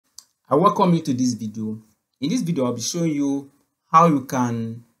I welcome you to this video. In this video, I'll be showing you how you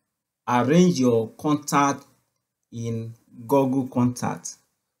can arrange your contact in Google Contact.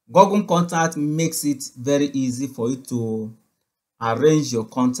 Google Contact makes it very easy for you to arrange your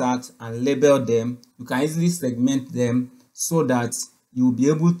contacts and label them. You can easily segment them so that you'll be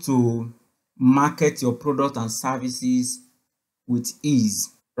able to market your product and services with ease.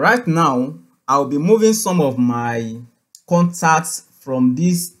 Right now, I'll be moving some of my contacts from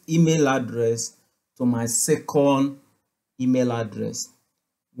this email address to my second email address.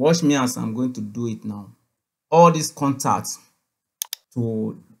 Watch me as I'm going to do it now. All these contacts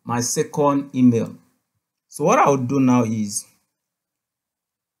to my second email. So what I'll do now is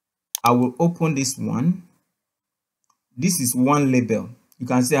I will open this one. This is one label. You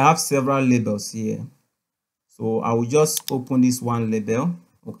can see I have several labels here. So I will just open this one label.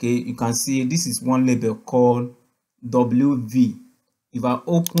 Okay, you can see this is one label called WV. If I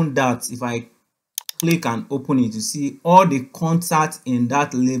open that, if I click and open it, you see all the contacts in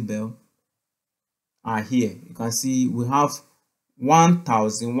that label are here. You can see we have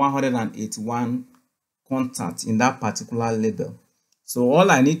 1181 contacts in that particular label. So all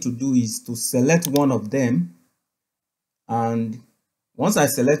I need to do is to select one of them, and once I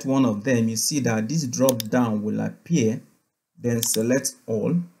select one of them, you see that this drop down will appear. Then select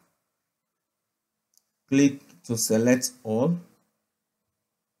all. Click to select all.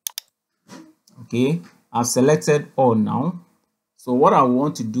 Okay, I've selected all now. So what I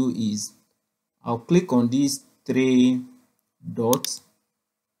want to do is I'll click on these three dots,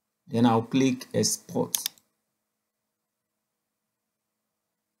 then I'll click export.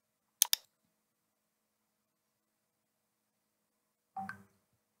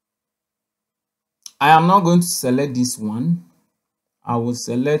 I am not going to select this one. I will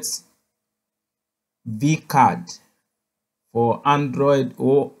select VCard for Android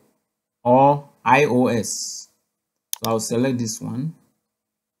or iOS. So I'll select this one.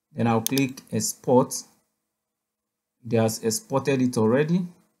 Then I'll click export. It has exported it already. You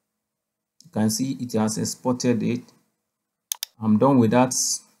can see it has exported it. I'm done with that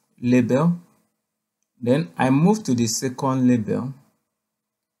label. Then I move to the second label,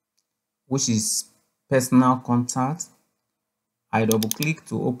 which is personal contact. I double click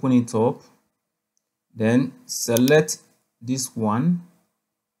to open it up. Then select this one.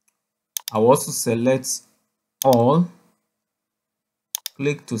 I'll also select all.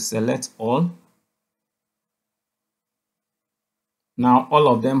 Click to select all. Now all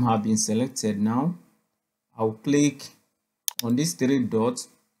of them have been selected. Now I'll click on these three dots.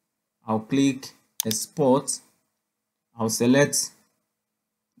 I'll click export. I'll select.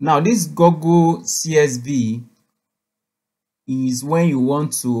 Now this Google CSV is when you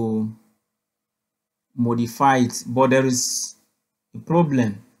want to modify it, but there is a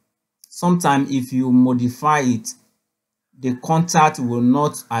problem. Sometimes if you modify it, the contact will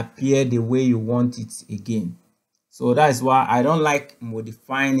not appear the way you want it again. So that is why I don't like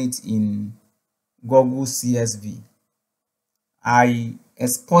modifying it in Google CSV. I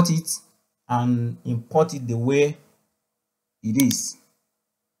export it and import it the way it is.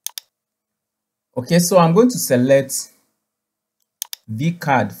 Okay, so I'm going to select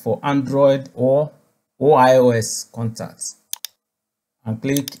VCard for Android or iOS contacts and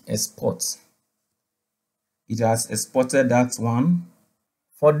click export. It has exported that one.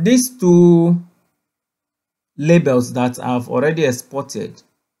 For these two labels that I've already exported,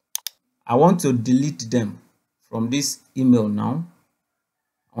 I want to delete them from this email now.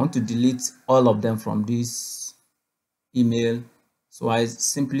 I want to delete all of them from this email. So I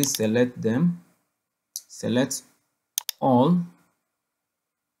simply select them, select all,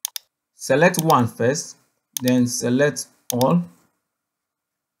 select one first, then select all.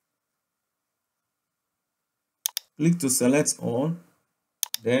 Click to select all,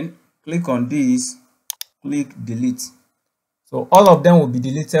 then click on this, click delete. So all of them will be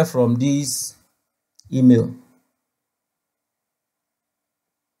deleted from this email.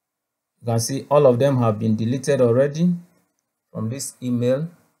 You can see all of them have been deleted already from this email.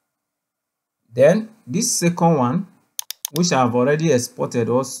 Then this second one, which I have already exported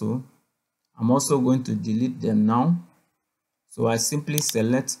also, I'm also going to delete them now. So I simply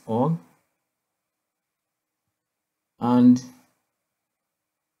select all and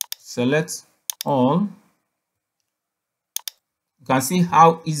select all. You can see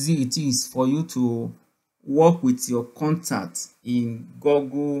how easy it is for you to work with your contacts in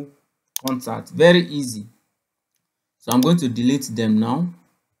Google Contact. Very easy. So I'm going to delete them now.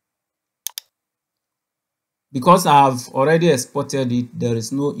 Because I have already exported it, there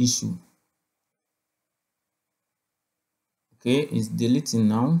is no issue. Okay, it's deleting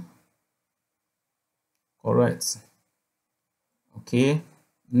now. correct. Okay,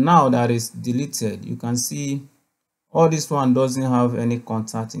 now that is deleted, you can see all this one doesn't have any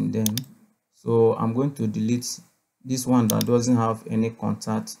contact in them. So I'm going to delete this one that doesn't have any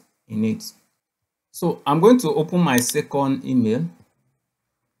contact in it. So I'm going to open my second email.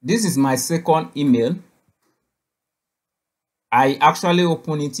 This is my second email. I actually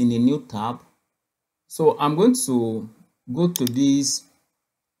open it in a new tab. So I'm going to go to these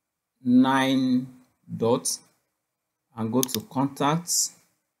 9 dots and go to contacts.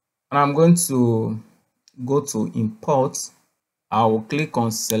 And I'm going to go to import. I will click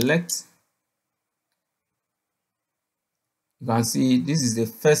on select. You can see this is the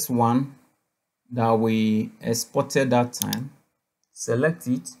first one that we exported that time. Select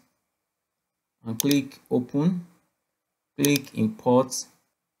it and click open. Click import.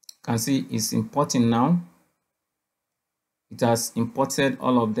 You can see it's importing now. It has imported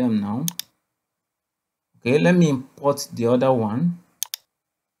all of them now. Okay, let me import the other one.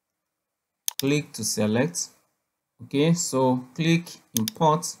 Click to select. Okay, so click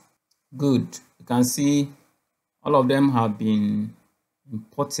import. Good. You can see all of them have been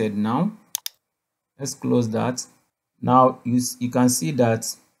imported now. Let's close that. Now you can see that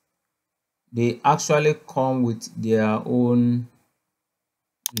they actually come with their own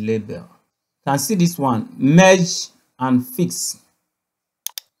label. You can see this one, merge and fix.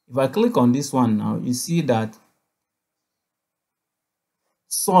 If I click on this one now, you see that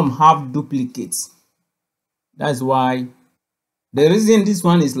some have duplicates. That's why the reason this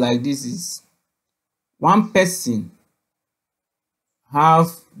one is like this is one person have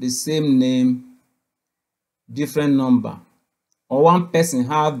the same name, different number, or one person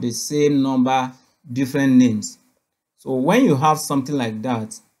have the same number, different names. So when you have something like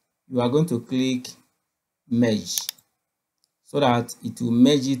that, you are going to click merge so that it will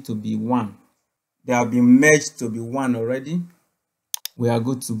merge it to be one. They have been merged to be one already. We are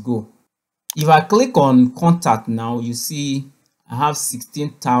good to go. If I click on contact now, you see I have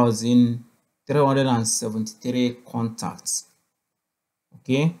 16,373 contacts.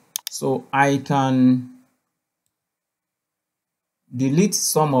 Okay, so I can delete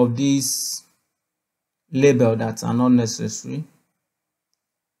some of these labels that are not necessary.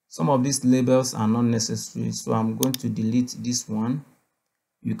 Some of these labels are not necessary, so I'm going to delete this one.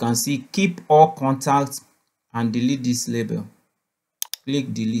 You can see keep all contacts and delete this label.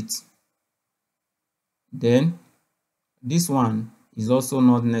 Click delete. Then this one is also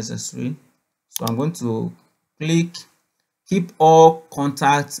not necessary, so I'm going to click keep all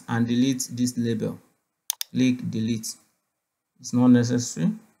contacts and delete this label. Click delete. It's not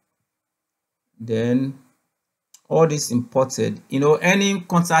necessary. Then all this imported, any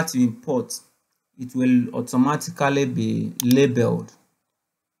contact you import, it will automatically be labeled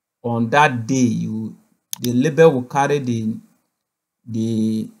on that day. The label will carry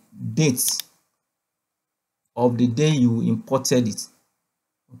the date of the day you imported it.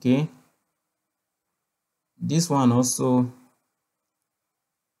 Okay, this one also,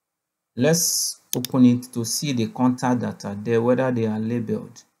 let's open it to see the contact that are there, whether they are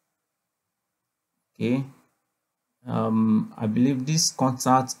labeled. Okay, I believe these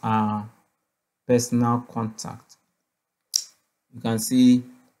contacts are personal contact. You can see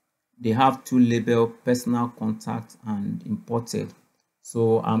they have two labels, personal contact and imported.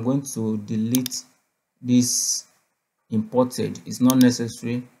 So I'm going to delete this imported. It's not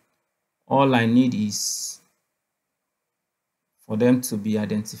necessary. All I need is for them to be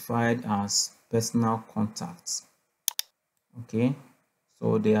identified as personal contacts. Okay,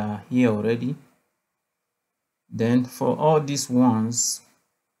 so they are here already. Then for all these ones,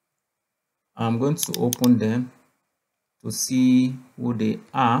 I'm going to open them to see who they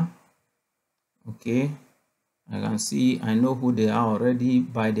are. Okay, I can see I know who they are already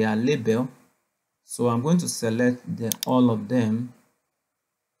by their label. So I'm going to select all of them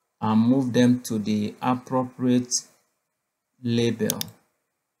and move them to the appropriate label.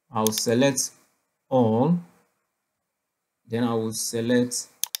 I'll select all, then I will select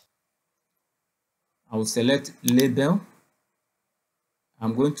label.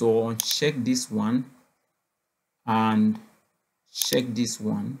 I'm going to uncheck this one and check this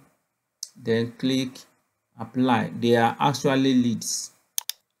one, then click apply. They are actually leads.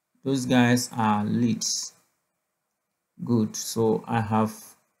 Those guys are leads. Good. So I have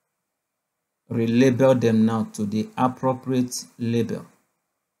relabeled them now to the appropriate label.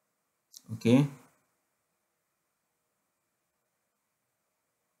 Okay,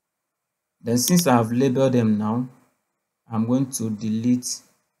 then since I have labeled them now, I'm going to delete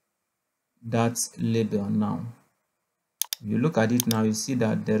that label now. If you look at it now, you see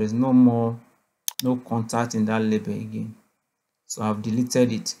that there is no more no contact in that label again, so I've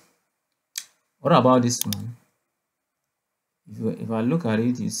deleted it. What about this one? If I look at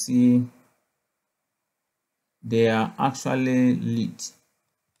it, you see they are actually lead.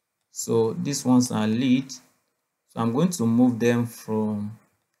 So these ones are lead, so I'm going to move them from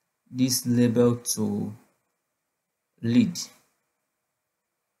this label to lead.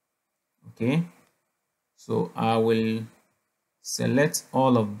 Okay, so I will select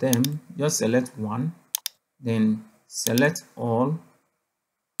all of them, just select one, then select all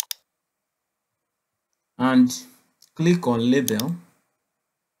and click on label,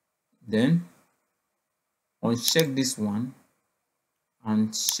 then uncheck this one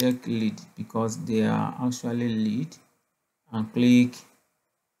and check lead because they are actually lead, and click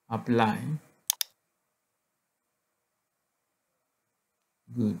apply.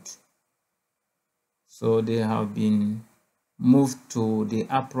 Good. So they have been moved to the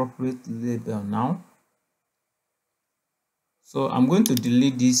appropriate label now. So I'm going to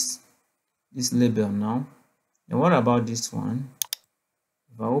delete this label now. And what about this one?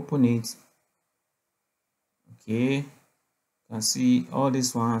 If I open it, okay, you can see all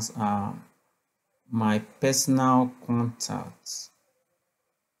these ones are my personal contacts.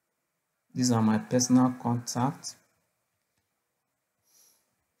 These are my personal contacts.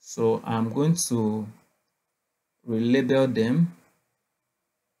 So I'm going to relabel them.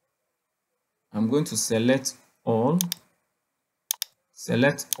 I'm going to select all,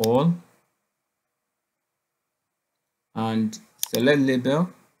 and select label,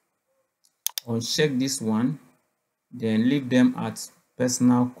 uncheck this one, then leave them at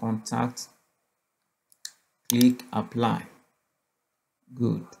personal contact, click apply.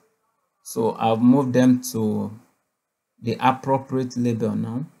 Good. So I've moved them to the appropriate label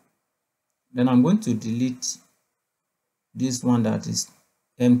now. Then I'm going to delete this one that is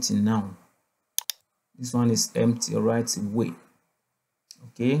empty now. This one is empty right away.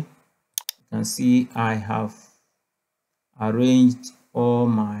 Okay, you can see I have arranged all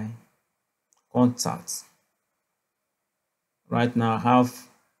my contacts. Right now I have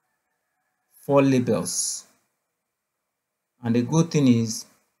 4 labels, and the good thing is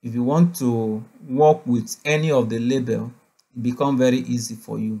if you want to work with any of the label, it becomes very easy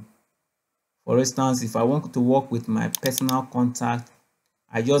for you. For instance, if I want to work with my personal contact,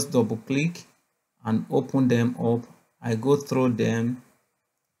 I just double click and open them up. I go through them,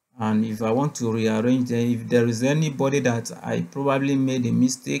 and if I want to rearrange them, if there is anybody that I probably made a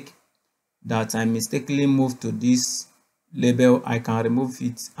mistake that I mistakenly moved to this label, I can remove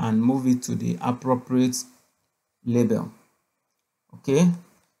it and move it to the appropriate label. Okay,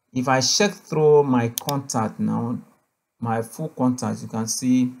 if I check through my contact now, my full contact, you can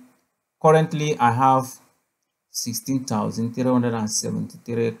see currently I have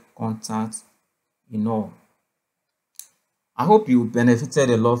 16,373 contacts in all. I hope you benefited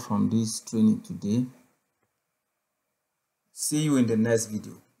a lot from this training today. See you in the next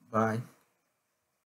video. Bye.